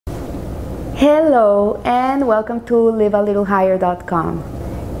Hello and welcome to livealittlehigher.com.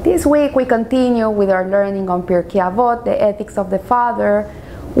 This week we continue with our learning on Pirkei Avot, the ethics of the father,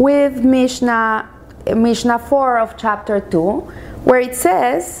 with Mishnah 4 of chapter 2, where it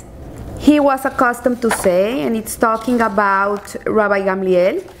says, he was accustomed to say, and it's talking about Rabbi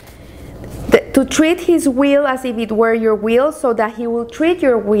Gamliel, to treat his will as if it were your will, so that he will treat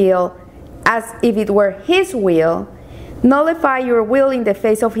your will as if it were his will. Nullify your will in the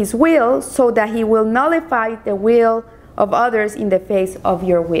face of his will, so that he will nullify the will of others in the face of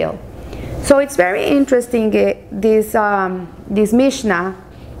your will. So it's very interesting, this Mishnah,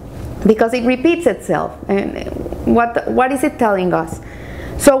 because it repeats itself. And what is it telling us?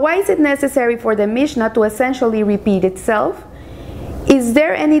 So why is it necessary for the Mishnah to essentially repeat itself? Is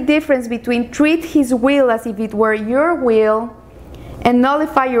there any difference between treat his will as if it were your will and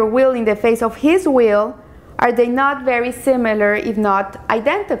nullify your will in the face of his will? Are they not very similar, if not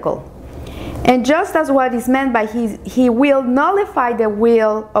identical? And just as what is meant by he will nullify the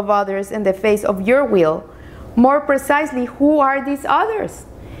will of others in the face of your will, more precisely, who are these others?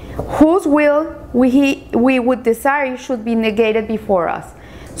 Whose will we would desire should be negated before us?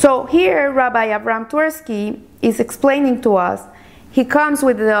 So here, Rabbi Avraham Twersky is explaining to us, he comes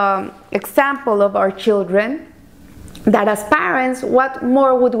with the example of our children, that as parents, what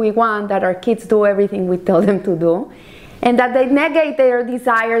more would we want that our kids do everything we tell them to do, and that they negate their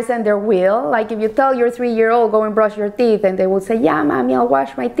desires and their will. Like if you tell your 3-year-old, go and brush your teeth, and they will say, yeah, mommy, I'll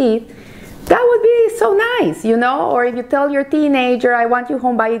wash my teeth. That would be so nice, you know? Or if you tell your teenager, I want you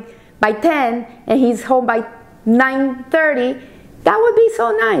home by 10, and he's home by 9:30, that would be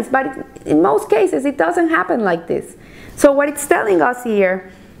so nice. But in most cases, it doesn't happen like this. So what it's telling us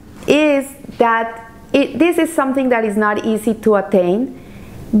here is that this is something that is not easy to attain,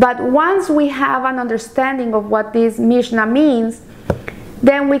 but once we have an understanding of what this Mishnah means,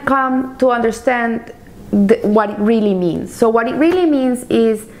 then we come to understand what it really means. So what it really means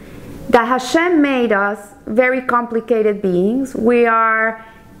is that Hashem made us very complicated beings. We are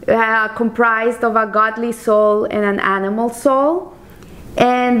comprised of a godly soul and an animal soul,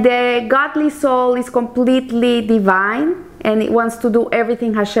 and the godly soul is completely divine, and it wants to do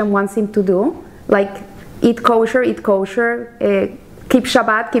everything Hashem wants him to do. Like eat kosher, keep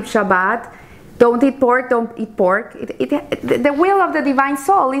Shabbat, don't eat pork, don't eat pork. The will of the divine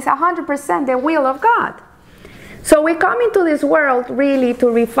soul is 100% the will of God. So we come into this world really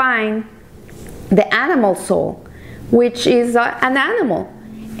to refine the animal soul, which is an animal.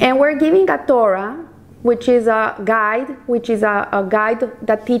 And we're giving a Torah, which is a guide,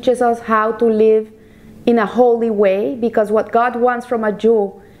 that teaches us how to live in a holy way, because what God wants from a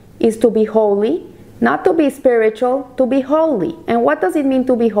Jew is to be holy, not to be spiritual, to be holy. And what does it mean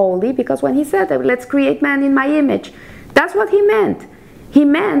to be holy? Because when he said that, let's create man in my image, that's what he meant. He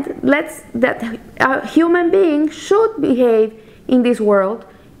meant that a human being should behave in this world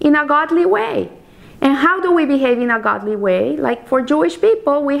in a godly way. And how do we behave in a godly way? Like for Jewish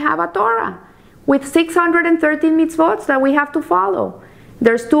people, we have a Torah with 613 mitzvot that we have to follow.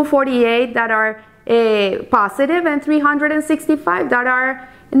 There's 248 that are positive and 365 that are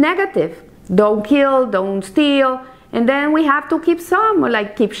negative. Don't kill, don't steal, and then we have to keep some,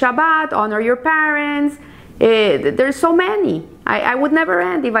 like keep Shabbat, honor your parents. There's so many. I would never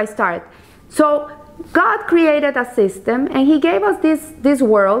end if I start. So God created a system, and he gave us this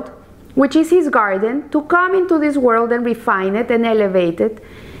world, which is his garden, to come into this world and refine it and elevate it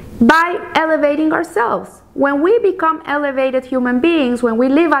by elevating ourselves. When we become elevated human beings, when we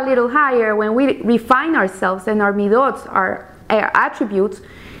live a little higher, when we refine ourselves and our midot, our attributes,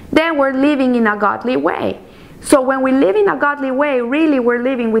 then we're living in a godly way. So when we live in a godly way, really we're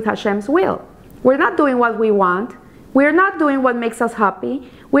living with Hashem's will. We're not doing what we want. We're not doing what makes us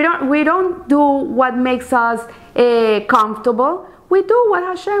happy. We don't do what makes us comfortable. We do what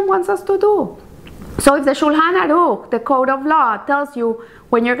Hashem wants us to do. So if the Shulchan Aruch, the code of law, tells you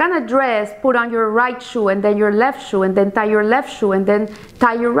when you're going to dress, put on your right shoe and then your left shoe, and then tie your left shoe and then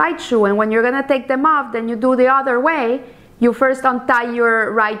tie your right shoe, and when you're going to take them off, then you do the other way. You first untie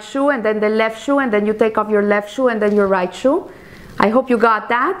your right shoe and then the left shoe, and then you take off your left shoe and then your right shoe. I hope you got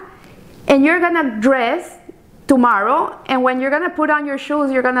that. And you're going to dress tomorrow, and when you're going to put on your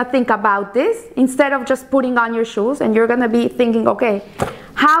shoes, you're going to think about this instead of just putting on your shoes, and you're going to be thinking, okay,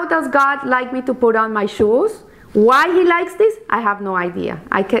 how does God like me to put on my shoes? Why he likes this? I have no idea.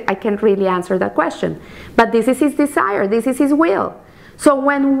 I can't really answer that question. But this is his desire. This is his will. So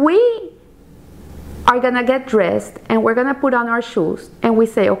when we are going to get dressed and we're going to put on our shoes and we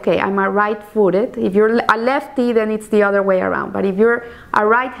say, okay, I'm a right-footed. If you're a lefty, then it's the other way around. But if you're a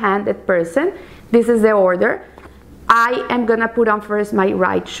right-handed person, this is the order. I am gonna put on first my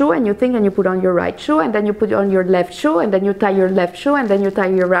right shoe, and you think, and you put on your right shoe, and then you put on your left shoe, and then you tie your left shoe, and then you tie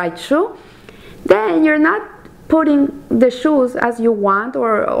your right shoe. Then you're not putting the shoes as you want,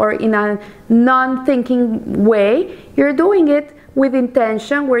 or in a non-thinking way. You're doing it with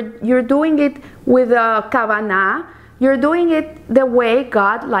intention, where you're doing it with a kavanah. You're doing it the way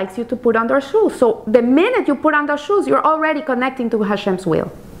God likes you to put on their shoes. So the minute you put on the shoes, you're already connecting to Hashem's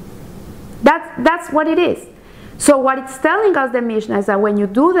will. That's what it is. So what it's telling us, the Mishnah, is that when you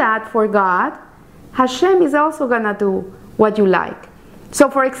do that for God, Hashem is also going to do what you like. So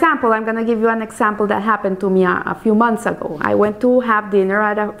for example, I'm going to give you an example that happened to me a few months ago. I went to have dinner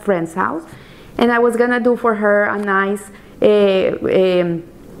at a friend's house, and I was going to do for her a nice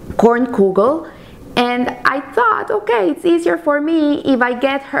corn kugel. And I thought, okay, it's easier for me if I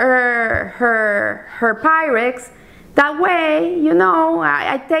get her Pyrex. That way, you know,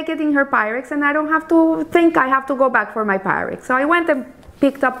 I take it in her Pyrex, and I don't have to think I have to go back for my Pyrex. So I went and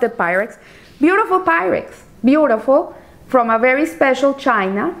picked up the Pyrex. Beautiful Pyrex, beautiful, from a very special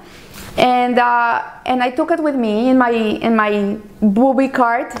China. And I took it with me in my booby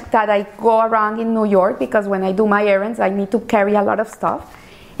cart that I go around in New York, because when I do my errands, I need to carry a lot of stuff.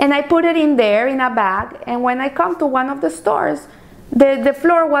 And I put it in there in a bag, and when I come to one of the stores, the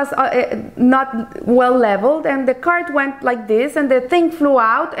floor was not well leveled, and the cart went like this, and the thing flew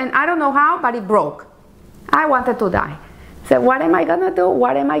out, and I don't know how, but it broke. I wanted to die. I said, what am I gonna do?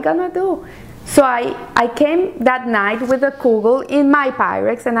 What am I gonna do? So I came that night with the kugel in my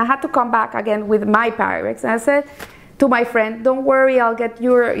Pyrex, and I had to come back again with my Pyrex. And I said to my friend, don't worry, I'll get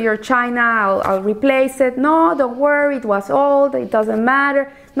your china, I'll replace it. No, don't worry, it was old, it doesn't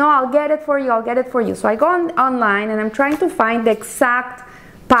matter. No, I'll get it for you, I'll get it for you. So I go online, and I'm trying to find the exact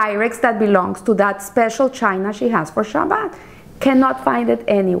Pyrex that belongs to that special china she has for Shabbat. Cannot find it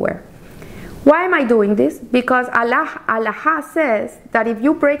anywhere. Why am I doing this? Because Allah says that if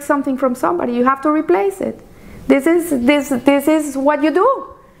you break something from somebody, you have to replace it. This is what you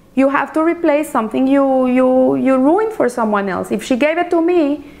do. You have to replace something you ruined for someone else. If she gave it to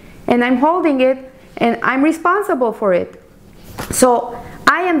me, and I'm holding it, and I'm responsible for it. So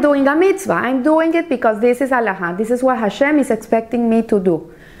I am doing a mitzvah. I'm doing it because this is Allah. This is what Hashem is expecting me to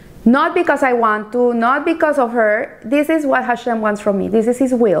do. Not because I want to, not because of her. This is what Hashem wants from me. This is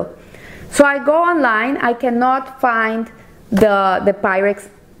His will. So I go online. I cannot find the Pyrex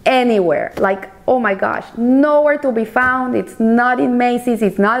anywhere. Like, oh my gosh, nowhere to be found. It's not in Macy's.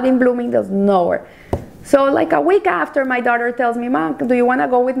 It's not in Bloomingdale's. Nowhere. So like a week after, my daughter tells me, Mom, do you want to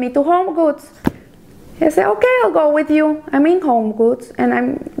go with me to Home Goods? I say, okay, I'll go with you. I'm in Home Goods, and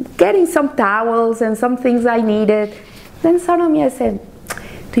I'm getting some towels and some things I needed. Then suddenly I said,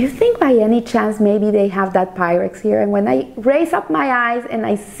 do you think by any chance maybe they have that Pyrex here? And when I raise up my eyes and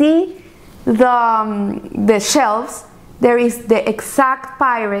I see the shelves, there is the exact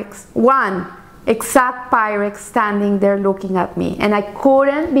Pyrex, one exact Pyrex standing there looking at me. And I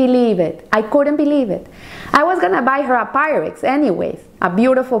couldn't believe it. I couldn't believe it. I was going to buy her a Pyrex anyways, a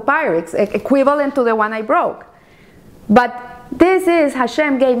beautiful Pyrex, equivalent to the one I broke. But this is,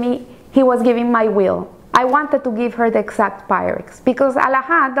 Hashem gave me, He was giving my will. I wanted to give her the exact Pyrex, because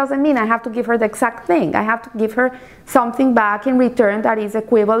Allah doesn't mean I have to give her the exact thing. I have to give her something back in return that is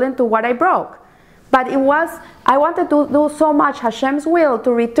equivalent to what I broke. But I wanted to do so much Hashem's will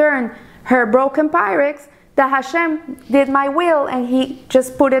to return her broken Pyrex, that Hashem did my will, and He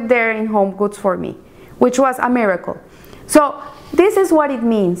just put it there in Home Goods for me, which was a miracle. So this is what it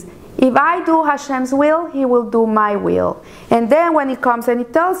means. If I do Hashem's will, He will do my will. And then when He comes and He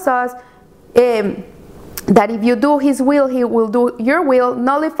tells us that if you do His will, He will do your will,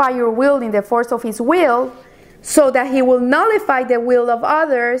 nullify your will in the force of His will, so that He will nullify the will of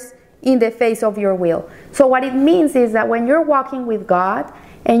others in the face of your will. So what it means is that when you're walking with God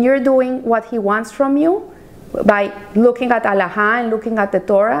and you're doing what He wants from you, by looking at Allah and looking at the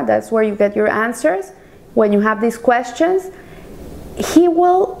Torah, that's where you get your answers. When you have these questions, He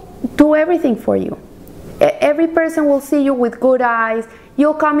will do everything for you. Every person will see you with good eyes.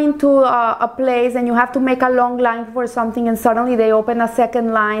 You'll come into a place and you have to make a long line for something, and suddenly they open a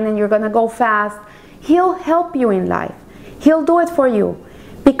second line and you're going to go fast. He'll help you in life. He'll do it for you.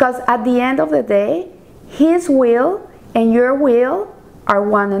 Because at the end of the day, His will and your will are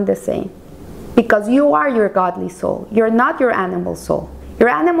one and the same. Because you are your godly soul. You're not your animal soul. Your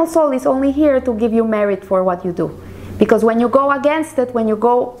animal soul is only here to give you merit for what you do. Because when you go against it, when you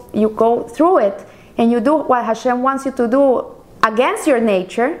go through it, and you do what Hashem wants you to do against your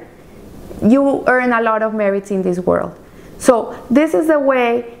nature, you earn a lot of merits in this world. So this is the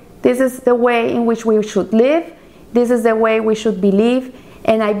way in which we should live. This is the way we should believe.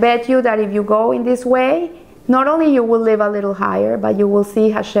 And I bet you that if you go in this way, not only you will live a little higher, but you will see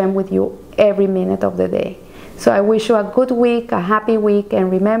Hashem with you every minute of the day. So I wish you a good week, a happy week,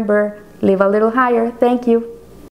 and remember, live a little higher. Thank you.